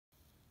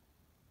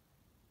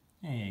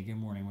Hey, good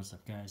morning. What's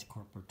up, guys?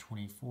 Corporate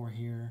 24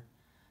 here,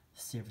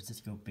 San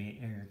Francisco Bay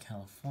Area,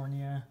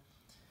 California.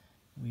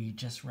 We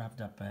just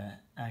wrapped up a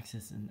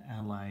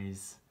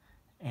Axis&Allies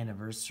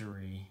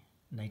Anniversary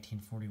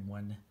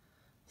 1941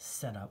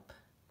 setup,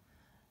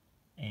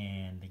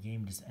 and the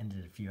game just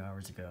ended a few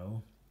hours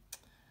ago.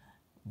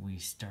 We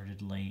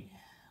started late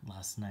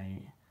last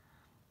night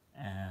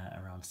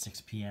around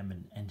 6 p.m.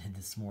 and ended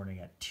this morning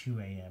at 2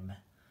 a.m.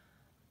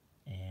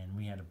 and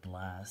we had a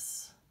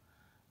blast.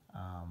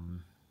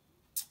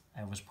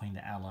 I was playing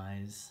the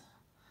Allies,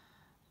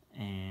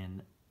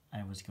 and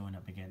I was going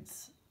up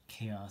against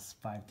Chaos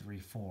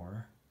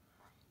 534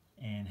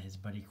 and his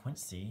buddy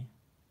Quincy.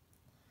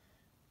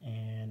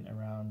 And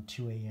around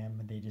 2 a.m.,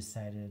 they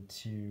decided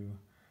to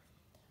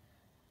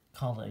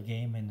call it a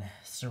game and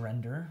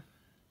surrender,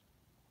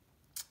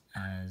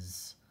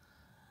 as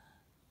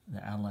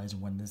the Allies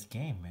won this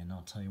game. And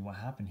I'll tell you what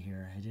happened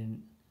here. I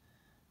didn't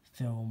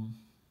film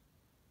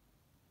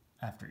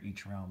after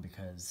each round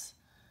because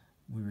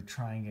we were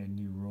trying a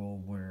new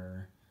rule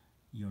where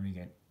you only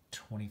get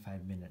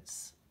 25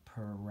 minutes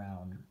per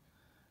round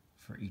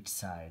for each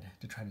side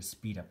to try to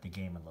speed up the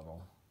game a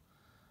little.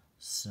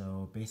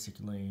 So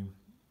basically,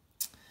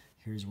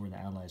 here's where the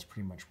Allies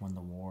pretty much won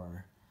the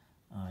war.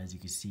 As you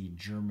can see,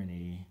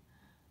 Germany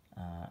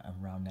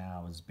around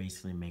now is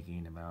basically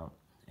making about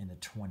in the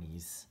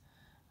 20s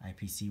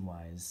IPC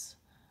wise.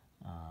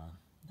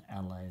 The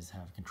Allies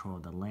have control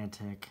of the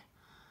Atlantic.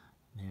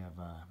 They have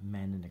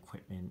men and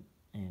equipment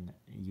in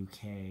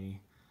UK,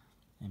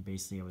 and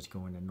basically I was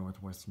going to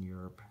northwestern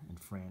Europe and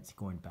France,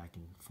 going back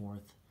and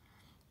forth,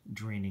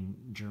 draining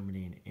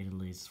Germany and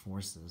Italy's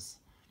forces.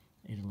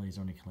 Italy is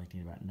only collecting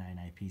about 9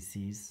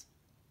 IPCs,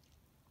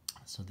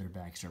 so their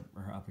backs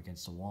are up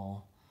against the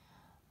wall.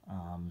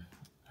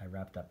 I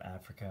wrapped up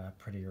Africa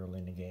pretty early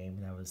in the game.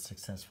 That was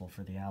successful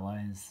for the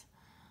Allies.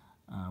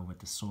 With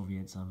the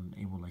Soviets, I'm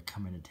able to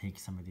come in and take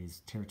some of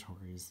these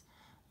territories,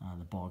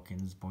 the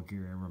Balkans,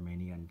 Bulgaria,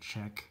 Romania, and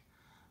Czech.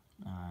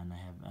 And I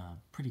have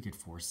pretty good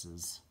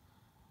forces.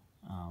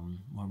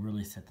 What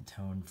really set the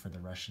tone for the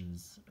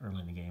Russians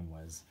early in the game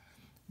was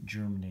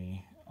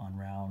Germany on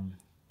round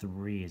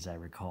 3, as I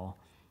recall,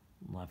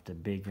 left a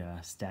big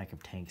stack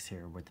of tanks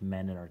here with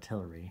men and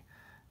artillery,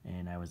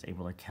 and I was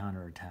able to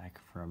counterattack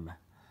from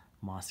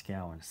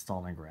Moscow and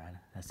Stalingrad.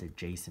 That's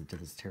adjacent to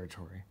this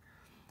territory,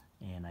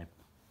 and I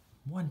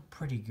won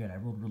pretty good. I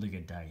rolled really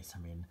good dice. I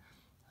mean,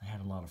 I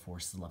had a lot of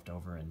forces left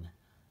over, and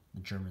the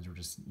Germans were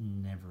just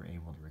never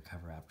able to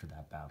recover after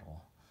that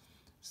battle.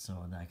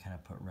 So that kind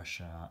of put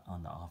Russia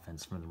on the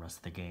offense for the rest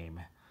of the game.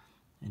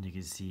 And you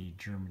can see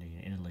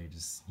Germany and Italy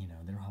just, they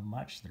don't have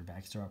much. Their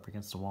backs are up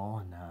against the wall,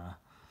 and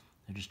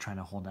they're just trying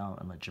to hold out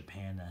and let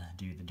Japan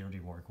do the dirty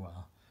work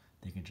while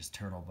they can just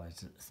turtle, but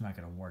it's not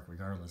going to work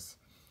regardless.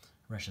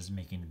 Russia's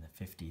making in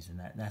the 50s,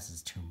 and that's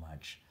just too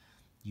much.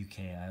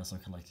 UK, I also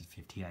collected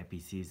 50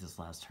 IPCs this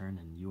last turn,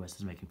 and US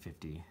is making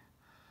 50.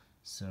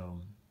 So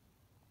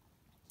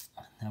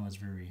that was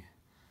very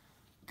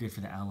good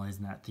for the Allies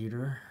in that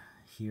theater.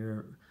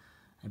 Here,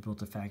 I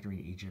built a factory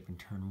in Egypt in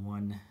turn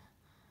 1,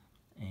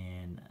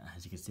 and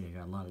as you can see, I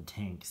got a lot of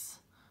tanks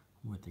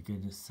with a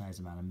good size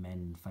amount of men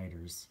and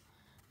fighters.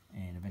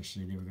 And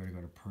eventually, they were going to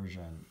go to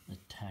Persia and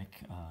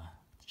attack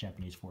the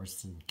Japanese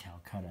forces in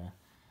Calcutta,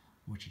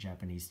 which the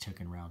Japanese took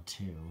in round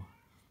 2.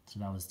 So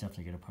that was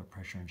definitely going to put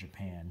pressure on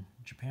Japan.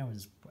 Japan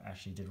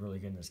actually did really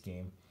good in this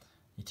game.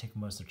 They took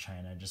most of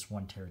China, just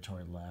one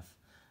territory left.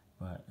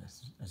 But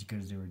as good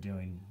as they were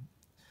doing,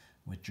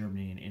 with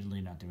Germany and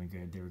Italy not doing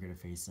good, they were going to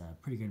face a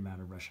pretty good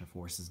amount of Russian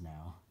forces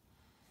now.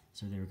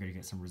 So they were going to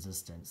get some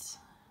resistance.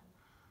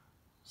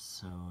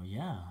 So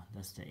yeah,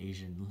 that's the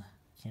Asian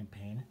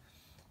campaign.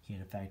 He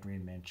had a factory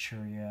in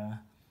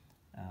Manchuria,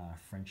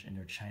 French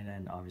Indochina,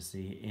 and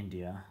obviously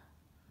India.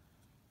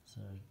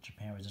 So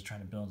Japan was just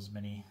trying to build as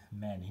many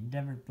men. He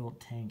never built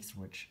tanks,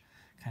 which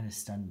kind of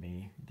stunned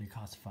me. They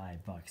cost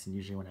 $5, and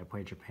usually when I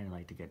play Japan, I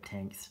like to get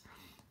tanks,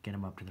 get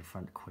them up to the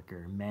front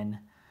quicker. Men,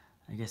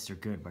 I guess they're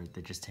good, but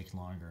they just take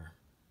longer.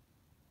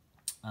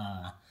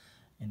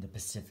 In the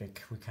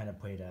Pacific, we kind of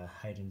played a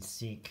hide and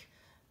seek.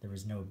 There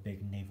was no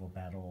big naval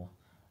battle.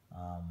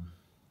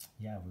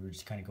 Yeah, we were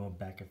just kind of going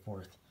back and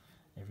forth.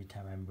 Every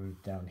time I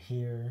moved down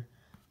here,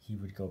 he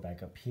would go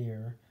back up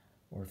here,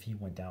 or if he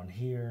went down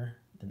here,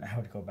 then I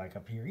would go back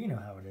up here. You know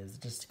how it is.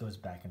 It just goes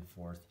back and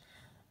forth.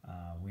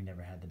 We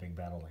never had the big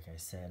battle, like I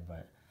said,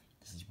 but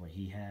this is what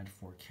he had.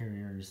 4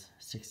 carriers,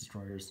 6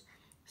 destroyers,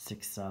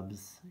 6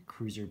 subs,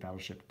 cruiser,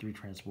 battleship, 3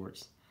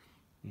 transports,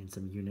 and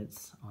some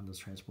units on those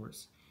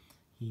transports.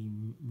 He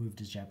moved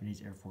his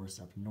Japanese Air Force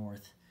up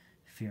north,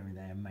 fearing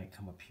that I might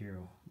come up here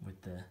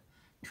with the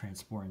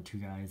transport and 2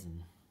 guys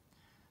and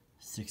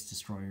 6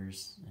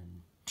 destroyers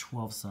and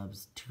 12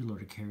 subs, 2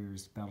 loaded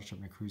carriers, battleship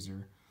and a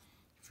cruiser,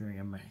 fearing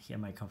I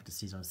might come up to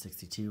Sea Zone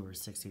 62 or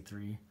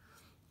 63.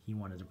 He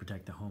wanted to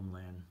protect the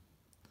homeland.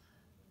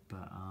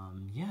 But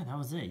yeah, that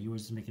was it. You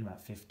was making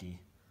about 50.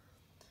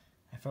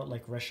 I felt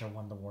like Russia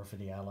won the war for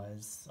the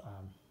Allies.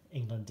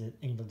 England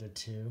did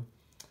too.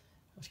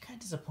 was kind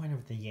of disappointed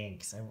with the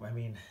Yanks. I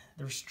mean,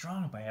 they were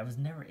strong, but I was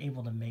never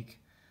able to make.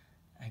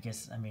 I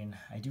guess I mean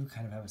I do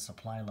kind of have a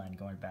supply line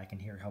going back in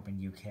here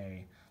helping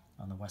UK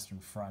on the Western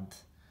Front,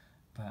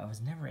 but I was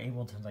never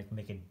able to like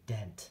make a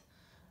dent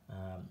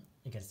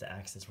against the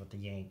Axis with the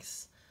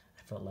Yanks.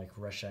 I felt like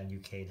Russia and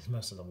UK did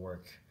most of the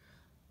work,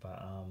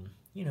 but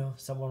you know,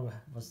 someone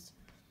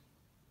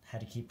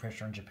had to keep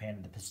pressure on Japan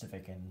in the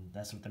Pacific, and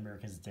that's what the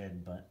Americans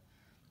did. But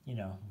you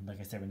know, like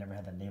I said, we never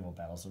had that naval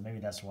battle, so maybe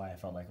that's why I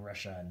felt like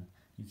Russia and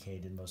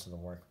UK did most of the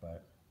work.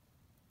 But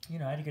you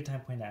know, I had a good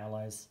time playing the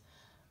Allies.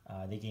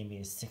 They gave me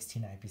a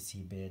 16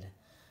 IPC bid.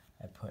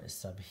 I put a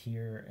sub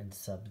here and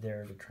sub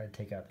there to try to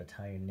take out the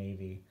Italian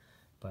Navy,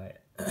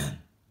 but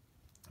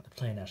the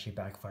plan actually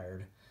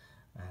backfired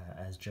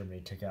as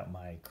Germany took out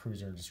my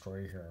cruiser and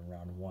destroyer here in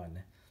round 1.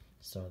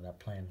 So that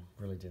plan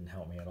really didn't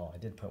help me at all. I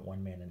did put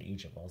one man in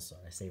Egypt also.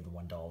 I saved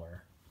 $1.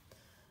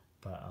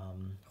 But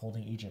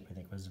holding Egypt, I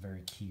think, was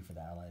very key for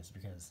the Allies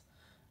because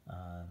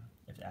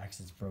if the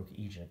Axis broke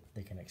Egypt,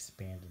 they can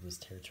expand to these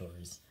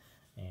territories.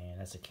 And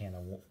that's a can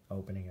of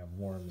opening of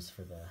worms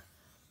for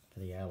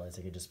the Allies.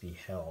 It could just be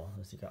hell.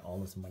 Unless you got all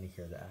this money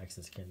here the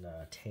Axis can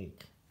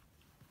take.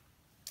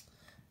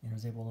 And it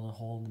was able to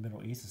hold the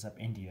Middle East, except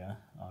India,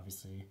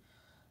 obviously.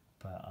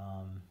 But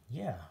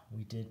yeah,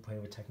 we did play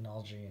with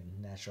technology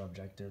and national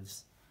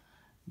objectives.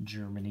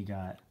 Germany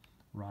got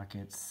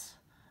rockets.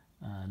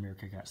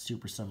 America got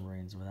super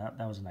submarines. Well,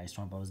 that was a nice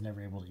one, but I was never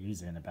able to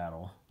use it in a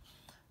battle.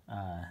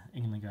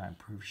 England got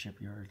improved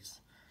shipyards.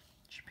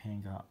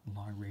 Japan got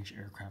long-range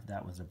aircraft.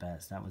 That was the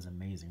best. That was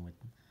amazing. With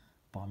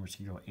bombers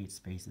could go 8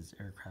 spaces,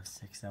 aircraft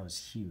 6. That was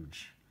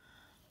huge.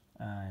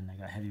 And I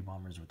got heavy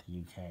bombers with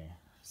the UK.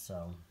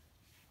 So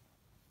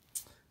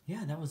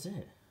yeah, that was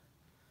it.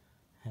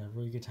 Had a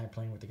really good time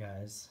playing with the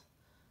guys.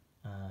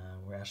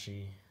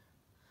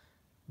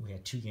 We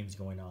had 2 games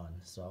going on,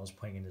 so I was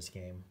playing in this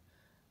game.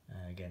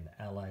 Again,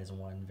 Allies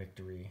won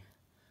victory.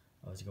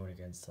 I was going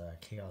against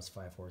Chaos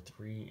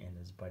 543 and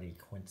his buddy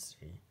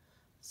Quincy.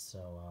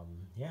 So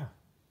yeah,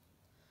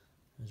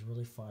 it was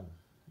really fun.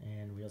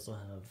 And we also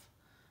have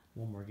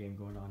one more game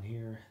going on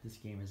here. This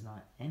game has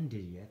not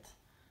ended yet,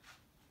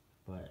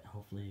 but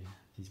hopefully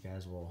these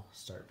guys will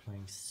start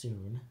playing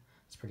soon.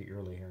 It's pretty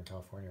early here in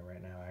California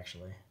right now,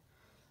 actually.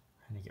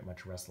 I didn't get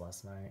much rest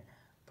last night,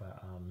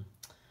 but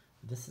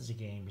this is a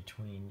game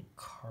between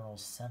Carl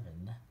 7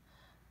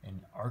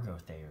 and Argo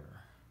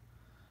Thayer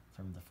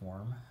from the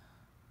forum.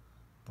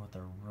 Both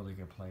are really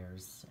good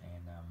players,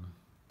 and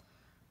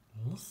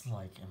looks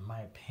like, in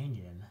my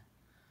opinion,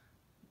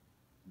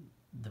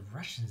 the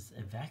Russians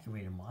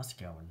evacuated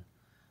Moscow, and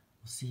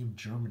we'll see if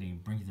Germany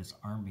brings this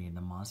army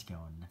into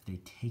Moscow, and if they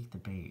take the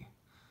bait.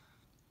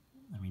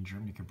 I mean,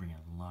 Germany could bring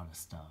in a lot of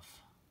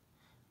stuff.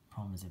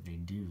 Problem is, if they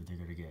do, they're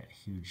going to get a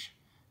huge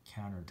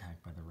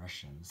counterattack by the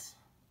Russians.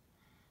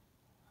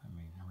 I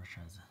mean, Russia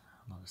has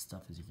a lot of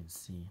stuff, as you can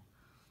see.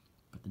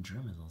 But the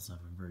Germans also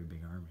have a very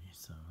big army,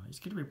 so it's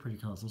going to be pretty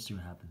close. We'll see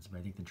what happens, but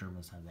I think the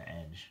Germans have the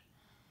edge.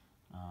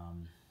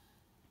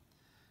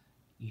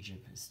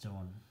 Egypt is still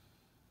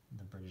in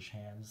the British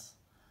hands.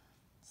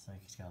 It's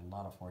like he's got a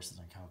lot of forces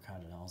on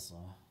Calcutta also.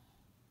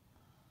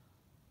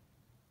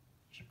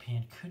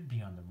 Japan could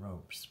be on the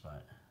ropes,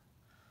 but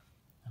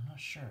I'm not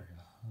sure.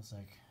 It looks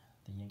like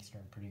the Yanks are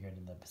doing pretty good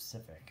in the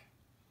Pacific.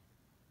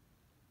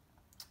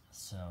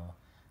 So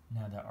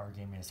now that our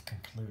game is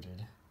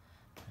concluded,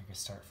 I can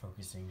start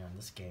focusing on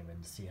this game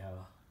and see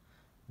how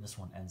this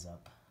one ends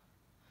up.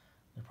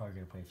 They're probably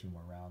going to play a few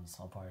more rounds.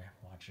 I'll probably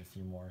watch a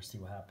few more, see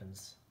what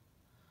happens.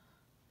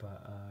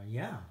 But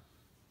yeah,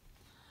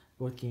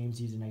 both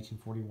games use a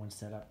 1941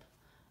 setup.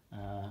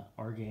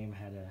 Our game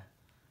had a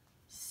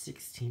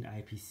 16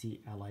 IPC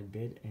allied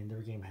bid, and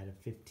their game had a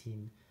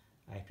 15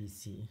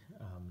 IPC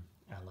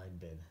allied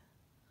bid.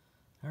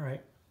 All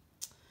right.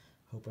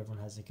 Hope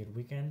everyone has a good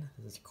weekend.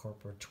 This is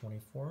Corporate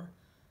 24,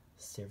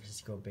 San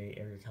Francisco Bay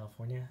Area,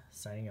 California,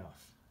 signing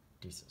off.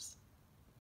 Deuces.